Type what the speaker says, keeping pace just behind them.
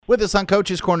With us on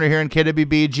Coach's Corner here in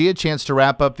KWBG, a chance to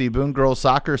wrap up the Boone girls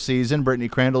soccer season. Brittany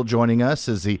Crandall joining us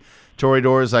as the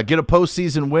Toreadors get a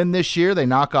postseason win this year. They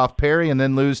knock off Perry and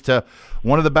then lose to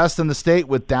one of the best in the state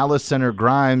with Dallas Center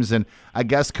Grimes. And I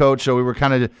guess, Coach, we were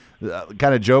kind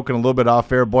of joking a little bit off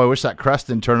air. Boy, I wish that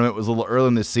Creston tournament was a little early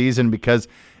in the season, because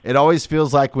it always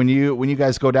feels like when you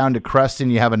guys go down to Creston,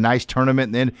 you have a nice tournament,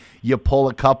 and then you pull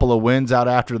a couple of wins out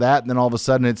after that, and then all of a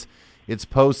sudden it's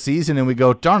postseason, and we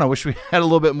go, darn, I wish we had a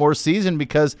little bit more season,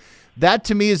 because that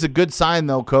to me is a good sign,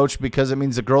 though, Coach, because it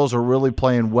means the girls are really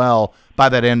playing well by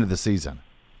that end of the season.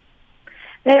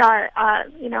 They are.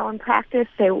 In practice,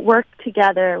 they work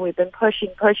together. We've been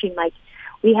pushing. Like,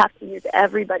 we have to use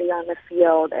everybody on the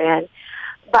field. And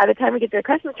by the time we get to the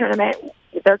Christmas tournament,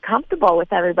 they're comfortable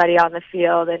with everybody on the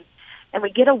field. And we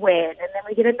get a win, and then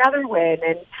we get another win.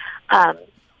 And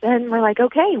then we're like,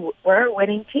 okay, we're a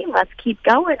winning team. Let's keep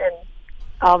going. And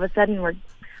all of a sudden, we're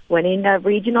winning a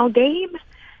regional game.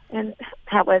 And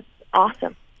that was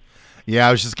awesome. Yeah,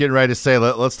 I was just getting ready to say,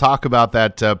 let's talk about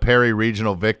that Perry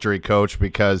regional victory, Coach,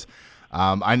 because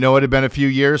I know it had been a few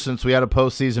years since we had a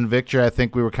postseason victory. I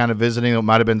think we were kind of visiting. It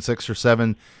might have been 6 or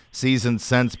 7 seasons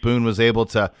since Boone was able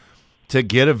to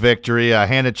get a victory.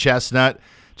 Hannah Chestnut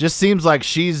just seems like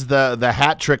she's the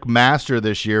hat trick master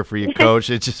this year for you, Coach.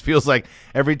 It just feels like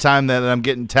every time that I'm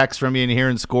getting texts from you and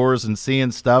hearing scores and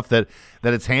seeing stuff that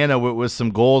it's Hannah with some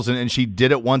goals, and she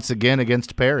did it once again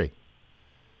against Perry.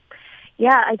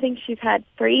 Yeah, I think she's had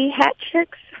 3 hat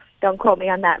tricks. Don't quote me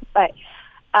on that. But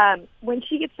when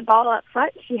she gets the ball up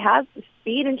front, she has the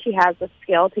speed and she has the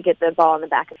skill to get the ball in the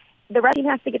back. The rest team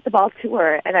has to get the ball to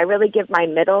her, and I really give my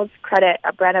middles credit,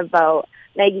 Brenna Vogt,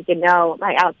 Maggie Gano,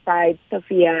 my outside,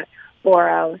 Sophia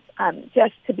Boros,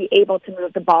 just to be able to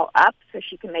move the ball up so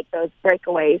she can make those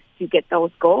breakaways to get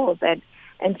those goals. And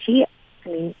she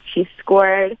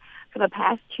scored for the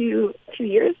past two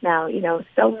years now,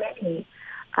 so many.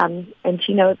 And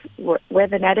she knows where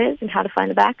the net is and how to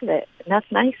find the back of it. And that's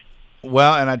nice.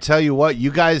 Well, and I tell you what, you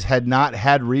guys had not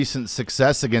had recent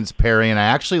success against Perry, and I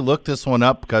actually looked this one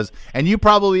up and you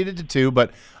probably did too, but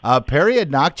Perry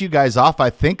had knocked you guys off, I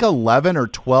think, 11 or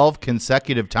 12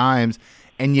 consecutive times,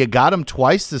 and you got them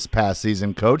twice this past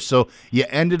season, Coach. So you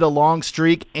ended a long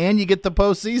streak, and you get the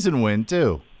postseason win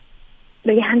too.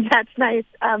 Yeah, that's nice.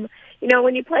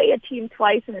 When you play a team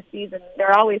twice in a season,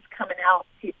 they're always coming out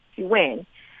to win.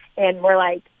 And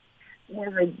we're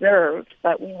reserved,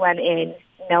 but we went in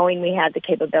knowing we had the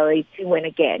capability to win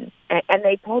again. And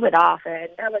they pulled it off, and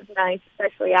that was nice,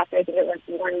 especially after I think it was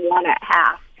 1-1 at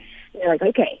half. And they're like,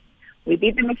 okay, we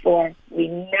beat them before. We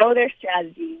know their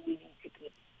strategy. We need to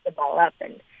keep the ball up,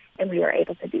 and we were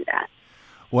able to do that.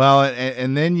 Well,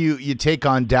 and then you take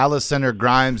on Dallas Center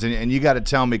Grimes, and you got to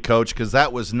tell me, Coach, because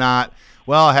that was not –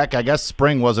 well, heck, I guess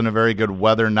spring wasn't a very good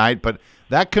weather night, but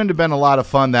that couldn't have been a lot of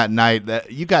fun that night.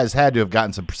 You guys had to have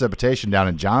gotten some precipitation down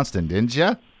in Johnston, didn't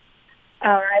you?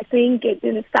 I think it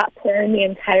didn't stop pouring the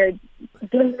entire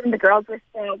game. The girls were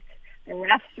soaked. The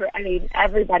refs were,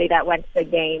 everybody that went to the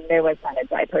game, there was not a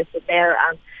dry person there.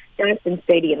 Johnston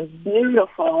Stadium is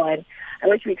beautiful, and I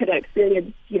wish we could have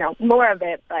experienced, more of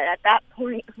it. But at that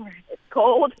point, it's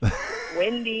cold,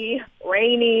 windy,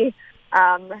 rainy,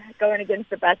 going against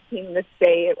the best team in the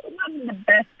state. It wasn't the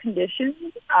best conditions,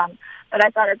 but I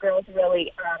thought our girls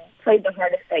really played the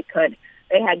hardest they could.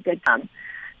 They had good time.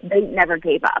 They never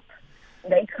gave up.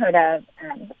 They could have,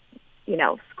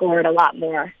 scored a lot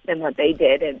more than what they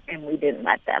did, and we didn't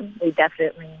let them. We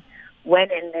definitely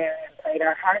went in there and played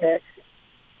our hardest.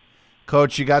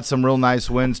 Coach, you got some real nice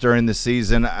wins during the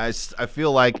season. I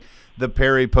feel like the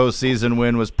Perry postseason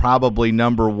win was probably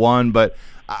number 1, but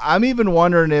I'm even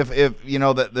wondering if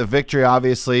the victory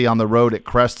obviously on the road at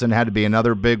Creston had to be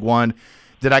another big one.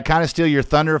 Did I kind of steal your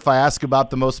thunder if I ask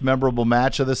about the most memorable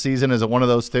match of the season? Is it one of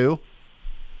those two?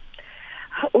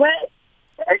 Well,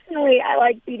 personally, I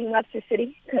like beating Webster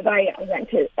City because I went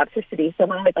to Webster City, so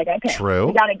I'm always like, okay, true.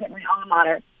 We got to get my alma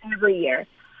mater every year.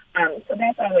 So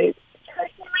that's always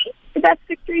personally the best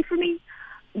victory for me.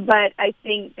 But I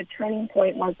think the turning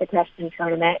point was the Creston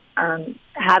tournament.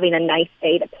 Having a nice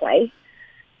day to play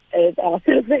is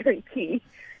also very key.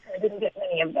 I didn't get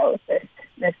many of those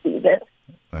this season.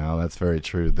 Well, that's very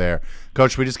true there.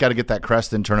 Coach, we just got to get that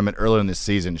Creston tournament earlier in this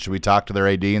season. Should we talk to their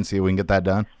AD and see if we can get that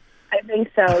done? I think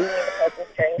so. You need to focus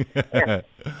straight. Yeah.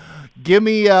 Give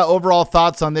me overall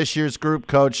thoughts on this year's group,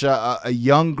 Coach. A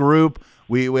young group.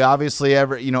 We obviously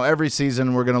every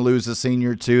season we're going to lose a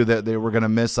senior too that we're going to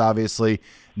miss obviously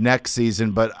next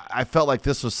season. But I felt like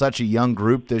this was such a young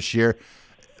group this year.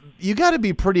 You got to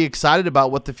be pretty excited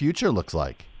about what the future looks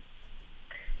like.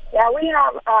 Yeah, we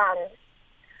have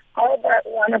all but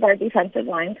one of our defensive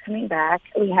lines coming back.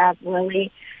 We have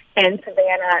Lily and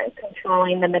Savannah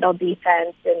controlling the middle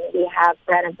defense, and we have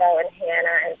Brenna Bow and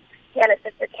Hannah, and Hannah's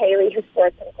sister Kaylee, who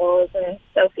scored some goals, and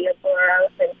Sophia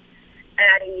Boros and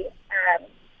Addie,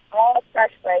 all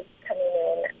fresh legs coming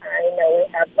in. I know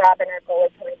we have Robin, our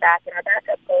goalie, coming back, and our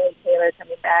backup goalie, Taylor,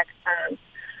 coming back.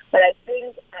 But I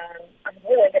think I'm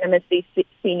really going to miss these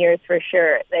seniors for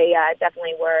sure. They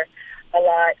definitely were a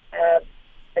lot of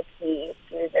the key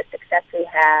to the success we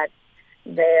had,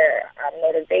 their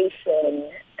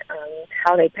motivation,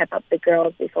 how they pep up the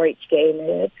girls before each game.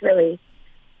 And it's really,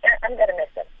 I'm going to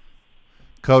miss them.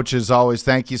 Coach, as always,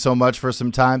 thank you so much for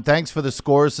some time. Thanks for the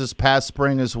scores this past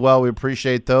spring as well. We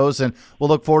appreciate those, and we'll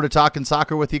look forward to talking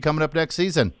soccer with you coming up next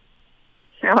season.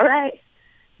 All right.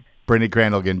 Brittany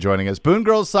Crandall again joining us. Boone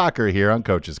Girls Soccer here on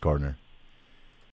Coach's Corner.